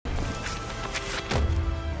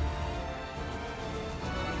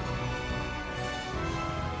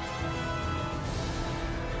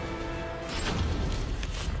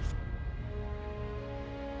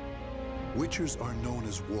Witchers are known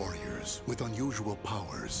as warriors with unusual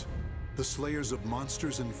powers, the slayers of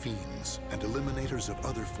monsters and fiends, and eliminators of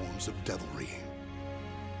other forms of devilry.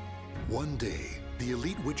 One day, the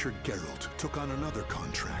elite Witcher Geralt took on another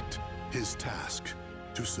contract, his task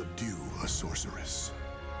to subdue a sorceress.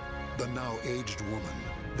 The now aged woman,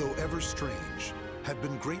 though ever strange, had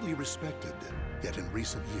been greatly respected, yet in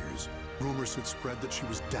recent years, rumors had spread that she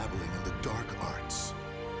was dabbling in the dark arts.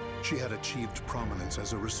 She had achieved prominence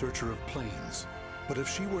as a researcher of planes, but if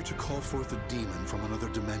she were to call forth a demon from another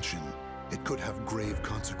dimension, it could have grave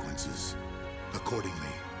consequences.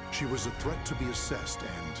 Accordingly, she was a threat to be assessed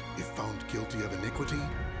and, if found guilty of iniquity,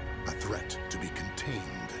 a threat to be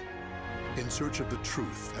contained. In search of the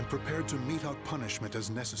truth and prepared to mete out punishment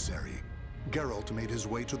as necessary, Geralt made his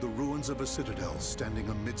way to the ruins of a citadel standing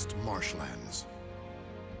amidst marshlands.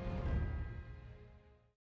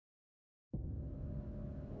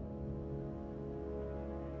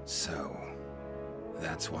 So,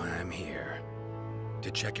 that's why I'm here.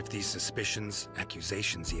 To check if these suspicions,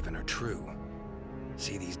 accusations even, are true.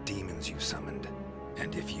 See these demons you summoned,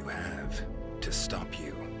 and if you have, to stop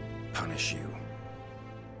you, punish you.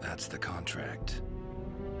 That's the contract.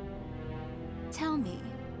 Tell me,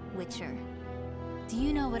 Witcher, do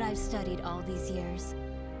you know what I've studied all these years?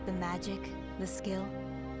 The magic, the skill?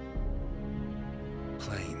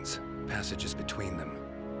 Planes, passages between them.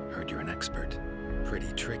 Heard you're an expert.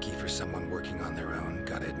 Pretty tricky for someone working on their own,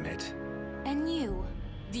 gotta admit. And you?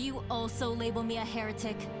 Do you also label me a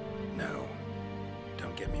heretic? No.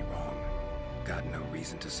 Don't get me wrong. Got no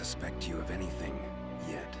reason to suspect you of anything,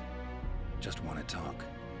 yet. Just want to talk.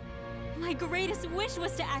 My greatest wish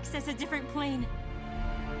was to access a different plane.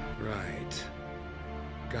 Right.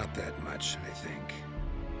 Got that much, I think.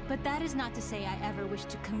 But that is not to say I ever wished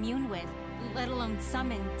to commune with, let alone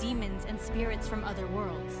summon demons and spirits from other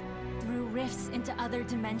worlds. Through rifts into other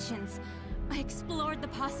dimensions, I explored the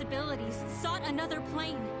possibilities, sought another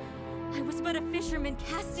plane. I was but a fisherman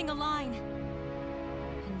casting a line.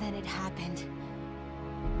 And then it happened.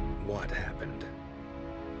 What happened?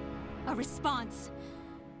 A response.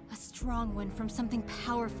 A strong one from something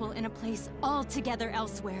powerful in a place altogether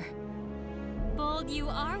elsewhere. Bold you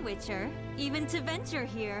are, Witcher, even to venture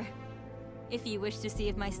here. If you wish to see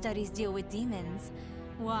if my studies deal with demons,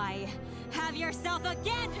 why, have yourself a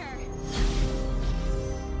gander!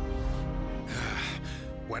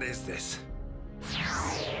 What is this?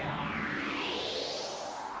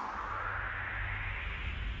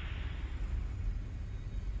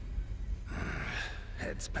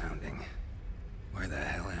 Head's pounding. Where the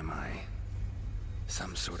hell am I?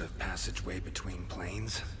 Some sort of passageway between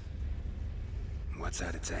planes? What's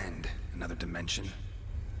at its end? Another dimension?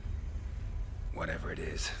 Whatever it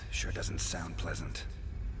is, sure doesn't sound pleasant.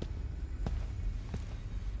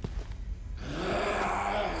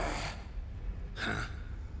 Huh?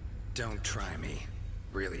 Don't try me.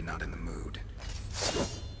 Really not in the mood.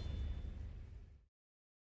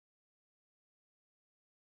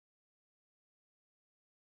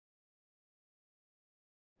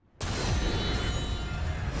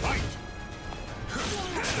 Fight!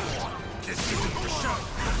 This isn't for show!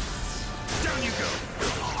 Down you go!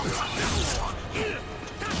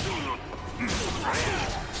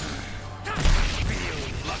 Feel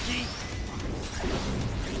lucky?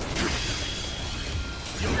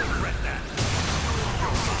 You'll regret that.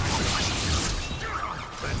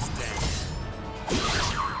 Let's dance.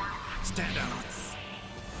 Stand out.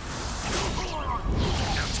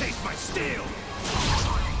 Now taste my steel!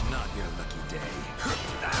 Not your lucky day.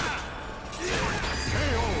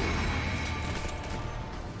 KO!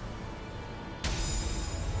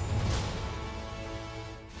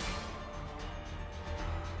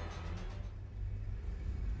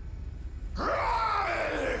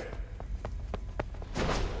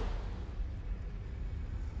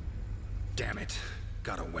 Damn it.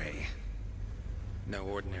 Got away. No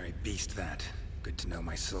ordinary beast, that. Good to know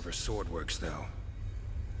my silver sword works, though.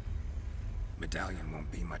 Medallion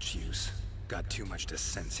won't be much use. Got too much to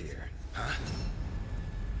sense here. Huh?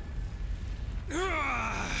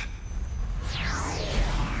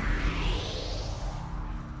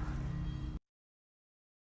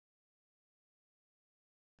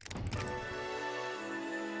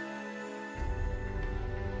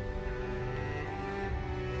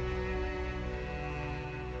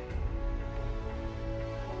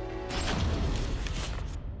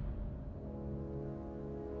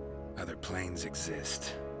 Other planes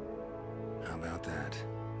exist. How about that?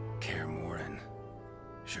 Kaer Morhen.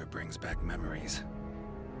 Sure brings back memories.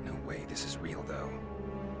 No way this is real, though.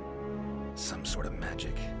 Some sort of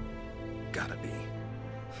magic. Gotta be.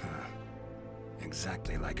 Huh.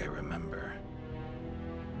 Exactly like I remember.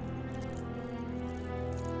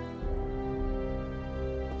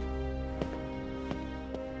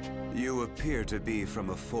 You appear to be from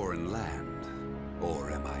a foreign land, or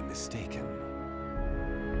am I mistaken?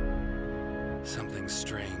 Something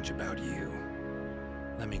strange about you.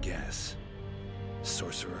 Let me guess.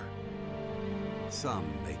 Sorcerer?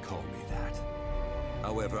 Some may call me that.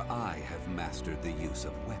 However, I have mastered the use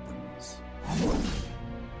of weapons.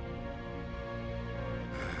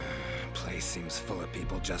 Place seems full of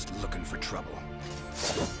people just looking for trouble.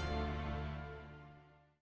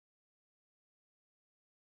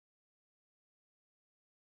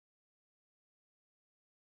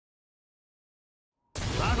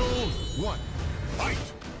 Battle 1. Fight!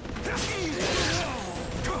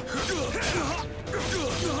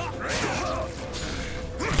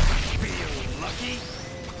 Feel lucky?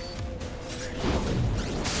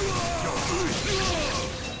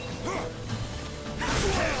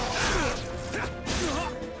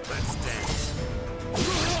 Let's dance.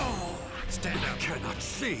 Stand up. Cannot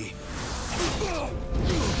see.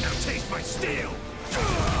 Now taste my steel.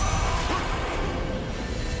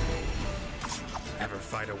 Ever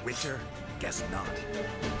fight a witcher? Guess not.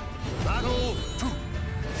 Battle 2.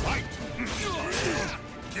 Fight!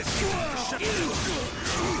 This isn't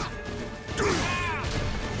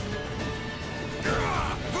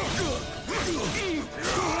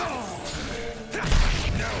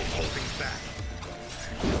no holding back.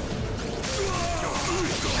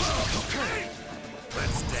 Okay.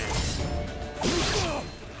 Let's dance.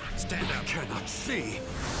 Stand up. Cannot see.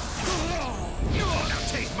 Now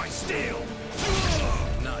taste my steel.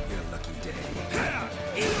 Not your lucky day.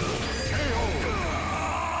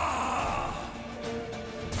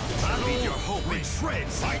 Battle your hope in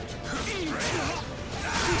shreds. Fight.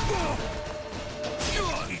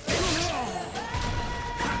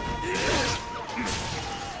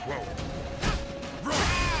 Whoa.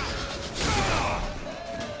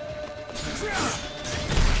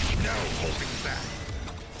 No holding back.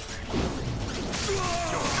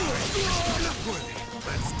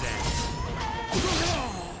 Let's dance.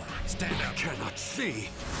 Stand up. Cannot see.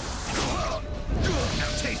 Now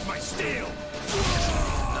taste my steel.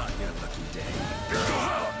 Not your lucky day.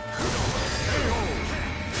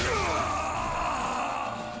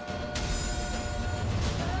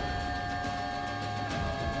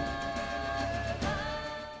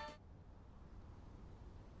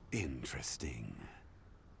 Interesting.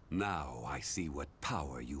 Now I see what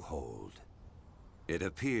power you hold. It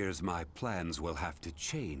appears my plans will have to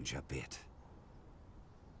change a bit.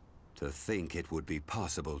 To think it would be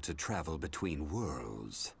possible to travel between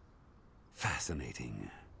worlds.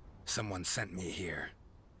 Fascinating. Someone sent me here.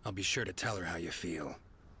 I'll be sure to tell her how you feel.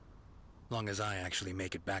 Long as I actually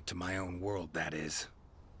make it back to my own world, that is.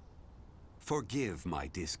 Forgive my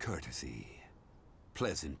discourtesy.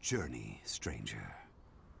 Pleasant journey, stranger.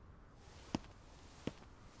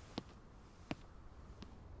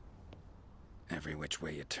 Every which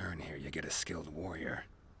way you turn here, you get a skilled warrior,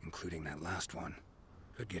 including that last one.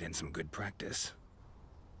 Could get in some good practice.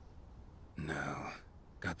 No,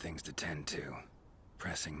 got things to tend to.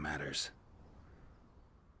 Pressing matters.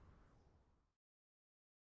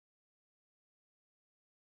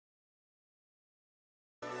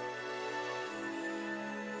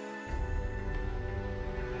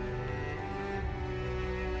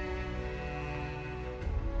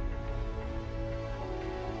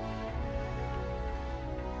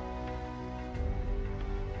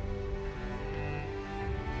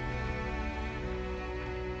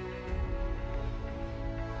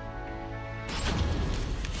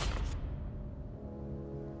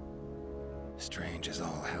 Strange as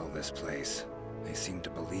all hell, this place. They seem to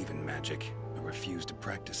believe in magic, but refuse to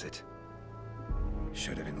practice it.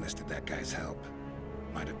 Should have enlisted that guy's help.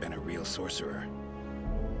 Might have been a real sorcerer.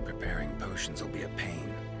 Preparing potions will be a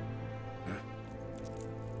pain. Huh?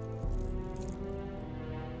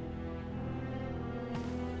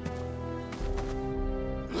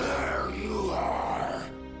 There you are.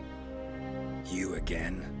 You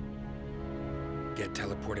again? Get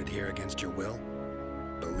teleported here against your will?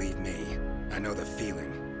 Believe me, I know the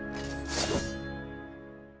feeling.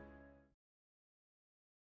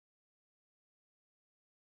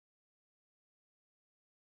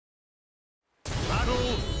 Battle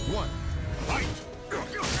 1. Fight!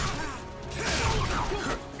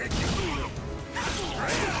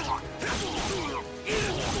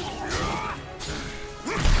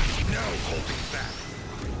 No holding back.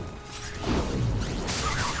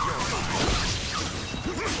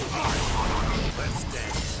 Let's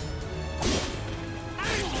dance.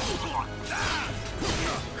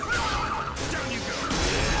 Down you go.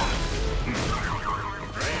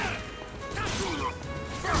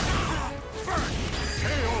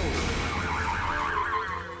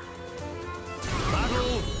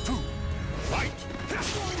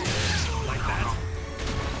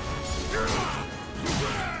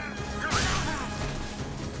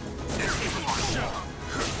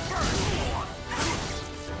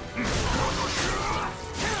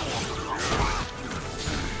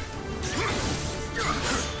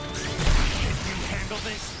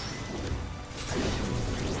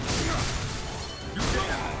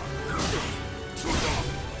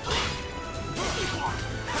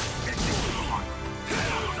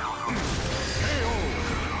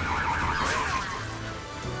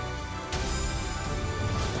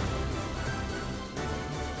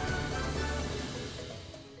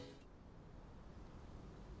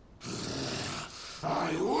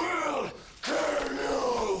 I will kill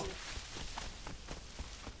you!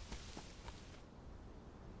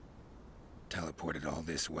 Teleported all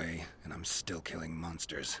this way, and I'm still killing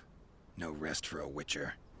monsters. No rest for a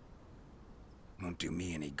witcher. Won't do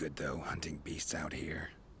me any good, though, hunting beasts out here.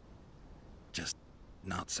 Just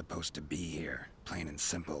not supposed to be here, plain and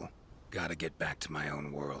simple. Gotta get back to my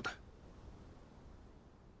own world.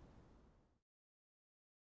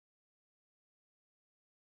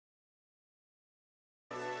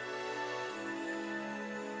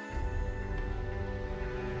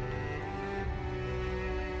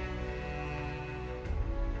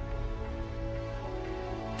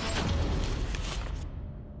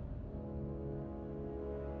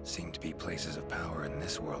 Seem to be places of power in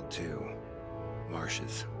this world, too.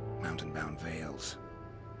 Marshes, mountain-bound vales.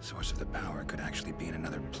 Source of the power could actually be in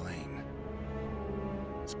another plane.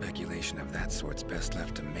 Speculation of that sort's best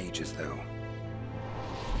left to mages, though.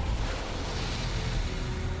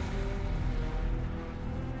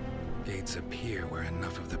 Gates appear where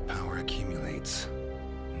enough of the power accumulates.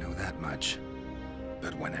 Know that much.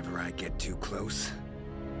 But whenever I get too close,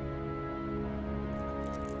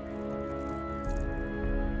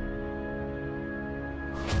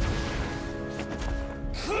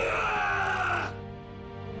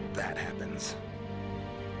 that happens.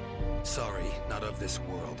 Sorry, not of this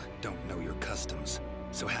world. Don't know your customs.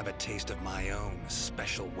 So have a taste of my own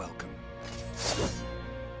special welcome.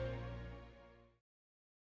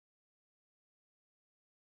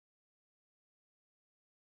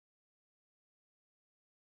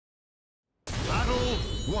 Battle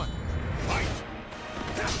 1. Fight!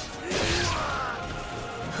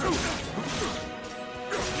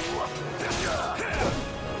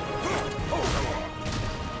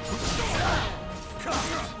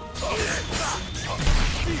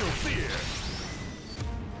 Feel fear!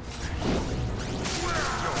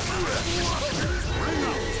 Bring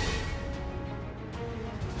out!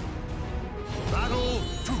 Battle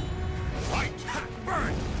 2. Fight!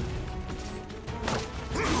 Burn!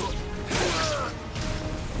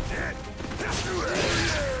 Dead!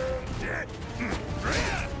 Dead!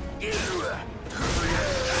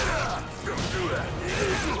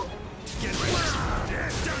 Get ready!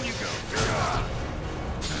 Dead! Down you go!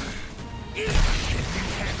 Can you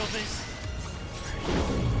handle this?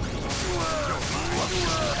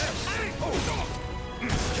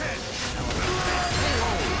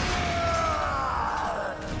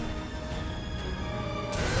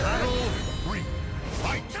 Battle 3.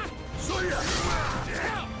 Fight!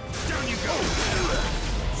 Down you go!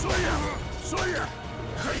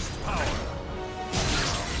 Waste power!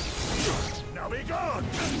 Now be gone!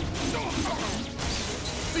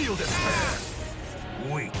 Feel despair!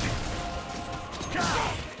 Weak!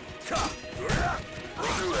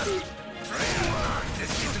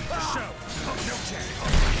 This isn't the show! No chance!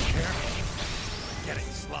 Care? Getting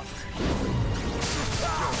sloppy.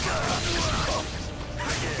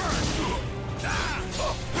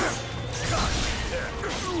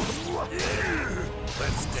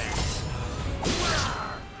 Let's dance.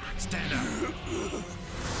 Stand up.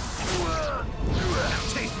 Now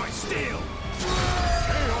taste my steel!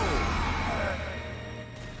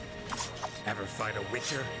 Ever fight a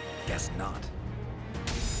witcher? Guess not.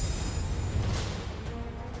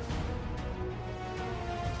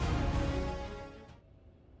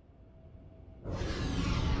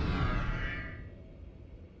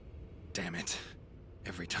 Damn it.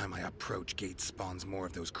 Every time I approach, gate spawns more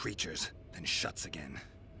of those creatures, then shuts again.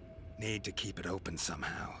 Need to keep it open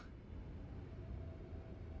somehow.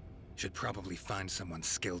 Should probably find someone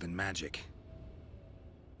skilled in magic.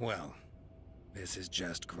 Well, this is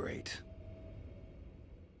just great.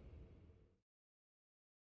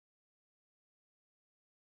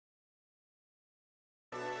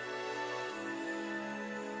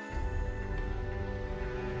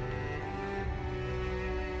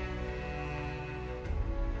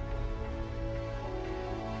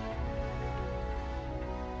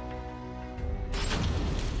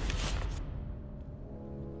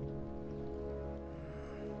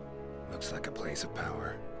 Looks like a place of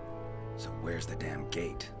power. So where's the damn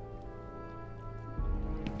gate?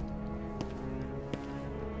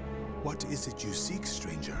 What is it you seek,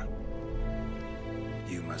 stranger?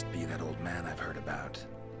 You must be that old man I've heard about.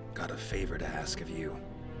 Got a favor to ask of you.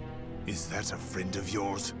 Is that a friend of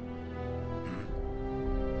yours?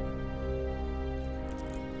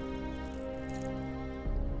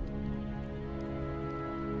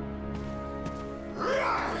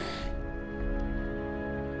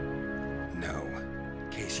 No. In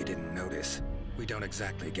case you didn't notice, we don't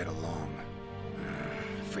exactly get along.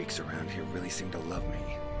 Freaks around here really seem to love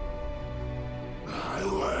me. I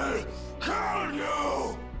will kill you!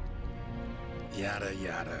 Yada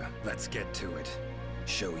yada. Let's get to it.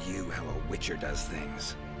 Show you how a Witcher does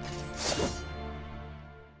things.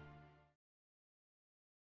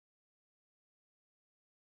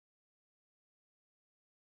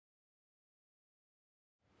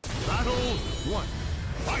 Battle 1.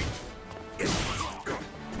 Fight!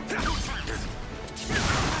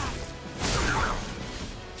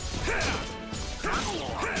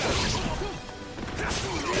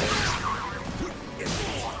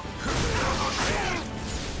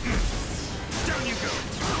 Down you go!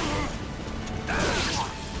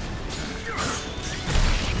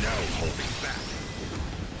 No holding back!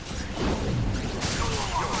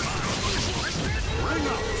 Ring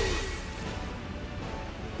up!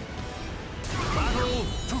 Battle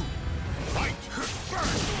 2. Fight!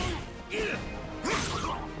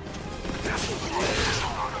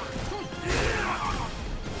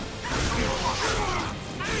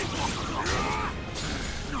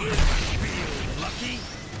 Lucky?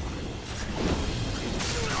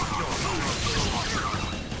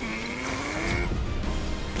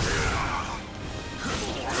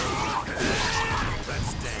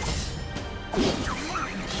 Let's dance.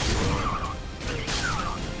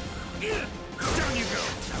 Down you go!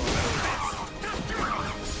 How about this?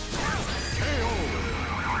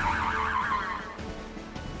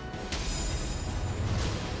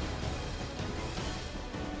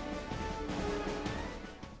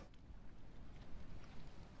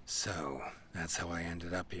 So, that's how I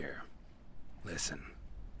ended up here. Listen,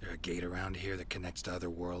 there a gate around here that connects to other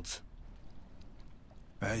worlds?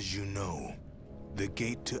 As you know, the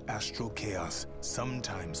gate to astral chaos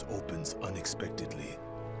sometimes opens unexpectedly.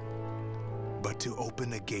 But to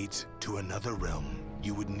open a gate to another realm,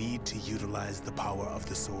 you would need to utilize the power of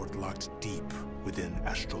the sword locked deep within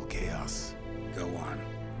astral chaos. Go on.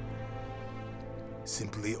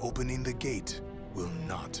 Simply opening the gate will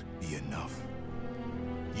not be enough.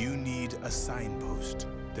 You need a signpost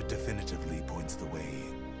that definitively points the way.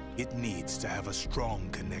 It needs to have a strong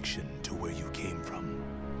connection to where you came from.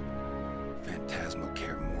 Phantasmal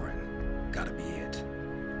Kaer Morhen. Gotta be it.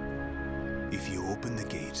 If you open the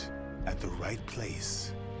gate at the right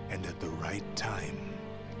place and at the right time...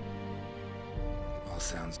 All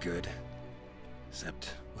sounds good.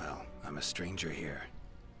 Except, well, I'm a stranger here.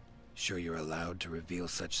 Sure you're allowed to reveal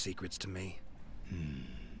such secrets to me?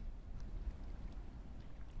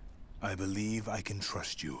 I believe I can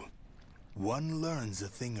trust you. One learns a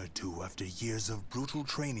thing or two after years of brutal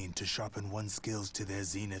training to sharpen one's skills to their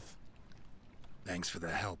zenith. Thanks for the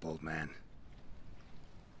help, old man.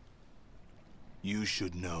 You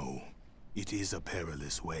should know, it is a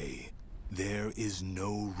perilous way. There is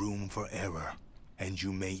no room for error, and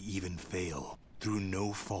you may even fail through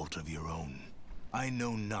no fault of your own. I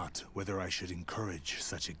know not whether I should encourage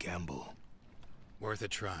such a gamble. Worth a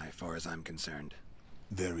try, far as I'm concerned.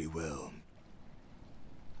 Very well.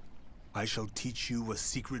 I shall teach you a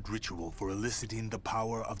secret ritual for eliciting the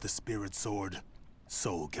power of the spirit sword,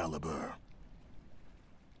 SOULCALIBURⅥ.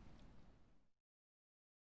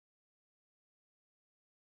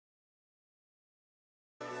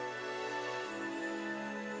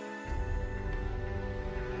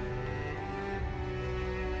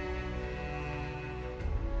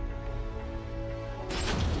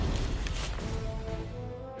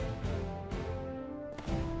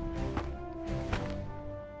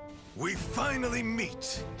 We finally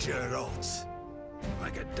meet, Geralt.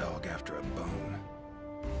 Like a dog after a bone.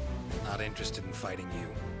 Not interested in fighting you,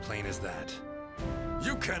 plain as that.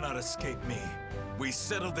 You cannot escape me. We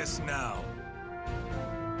settle this now.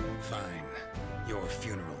 Fine. Your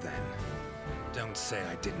funeral, then. Don't say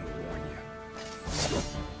I didn't warn you.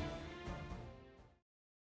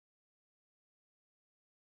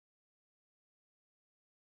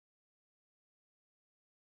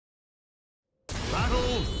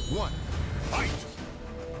 Battle 1. Fight!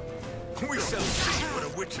 We shall see what a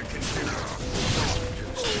Witcher can do.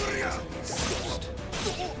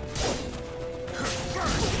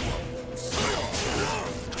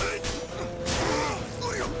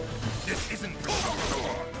 This isn't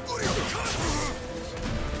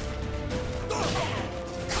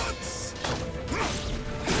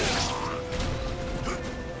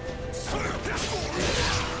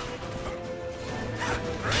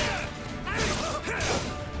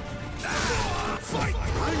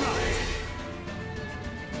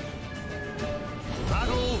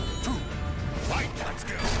Battle 2. Fight! Let's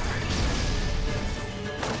go!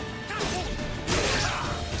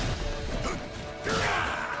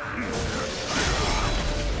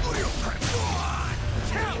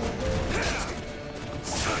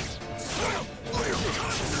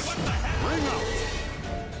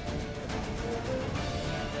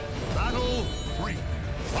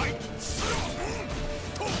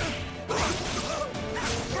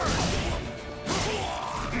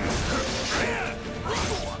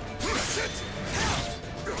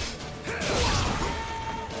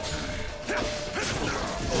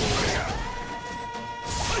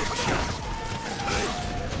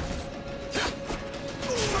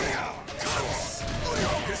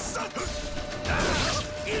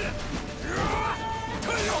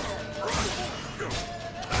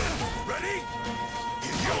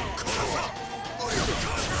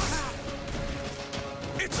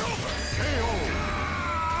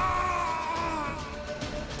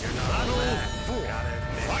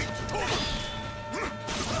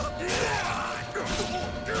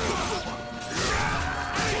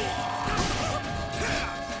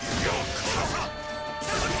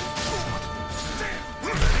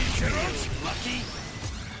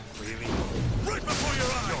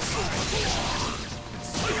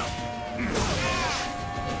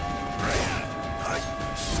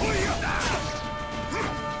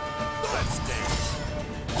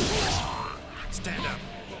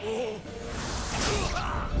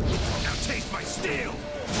 steel!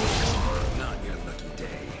 Not your lucky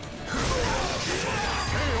day.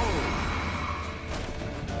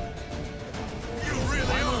 You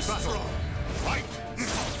really are strong! Fight!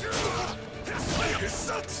 Slay his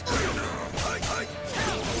sons!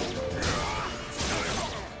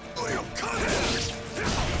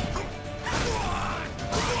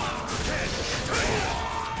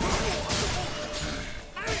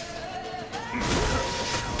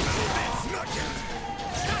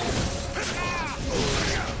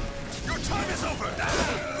 Your time is over!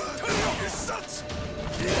 His sons!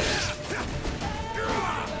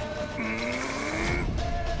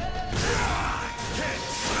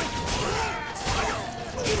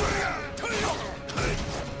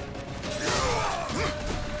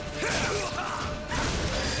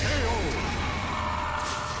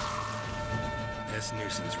 This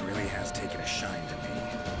nuisance really has taken a shine to me.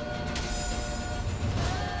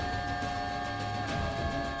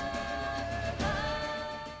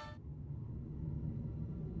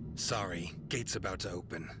 Sorry, gate's about to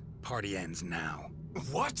open. Party ends now.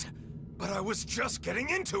 What? But I was just getting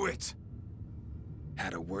into it!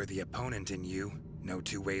 Had a worthy opponent in you, no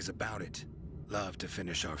two ways about it. Love to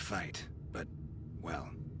finish our fight, but, well,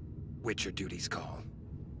 Witcher duties call.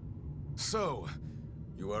 So,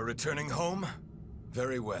 you are returning home?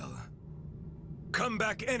 Very well. Come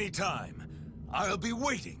back anytime. I'll be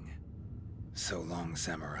waiting. So long,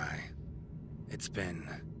 Samurai. It's been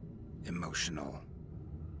emotional.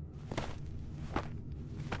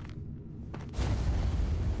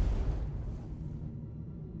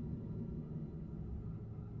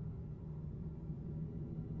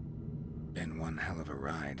 Been one hell of a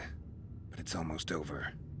ride, but it's almost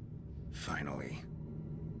over. Finally.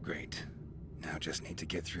 Great. Now just need to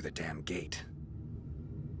get through the damn gate.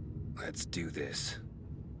 Let's do this.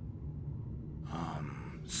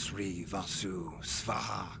 Sri Vasu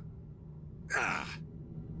Svaha. Ah!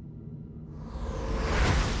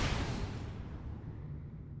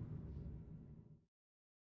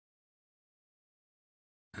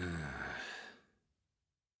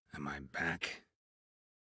 Am I back?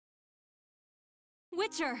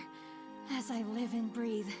 Witcher! As I live and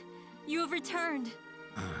breathe, you have returned.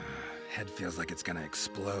 Head feels like it's gonna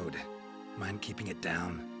explode. Mind keeping it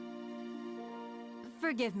down?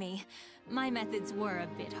 Forgive me. My methods were a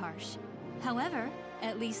bit harsh. However,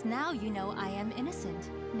 at least now you know I am innocent.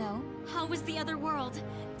 No? How was the other world?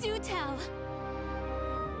 Do tell!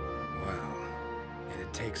 Well,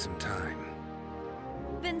 it'd take some time.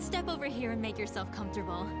 Then step over here and make yourself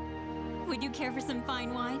comfortable. Would you care for some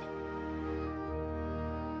fine wine?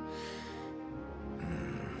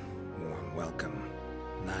 Warm welcome.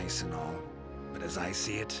 Nice and all. But as I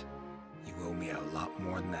see it, you owe me a lot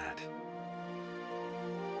more than that.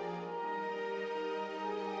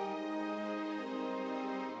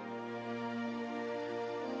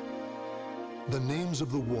 The names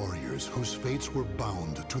of the warriors whose fates were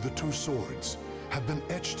bound to the two swords have been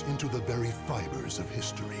etched into the very fibers of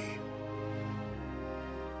history.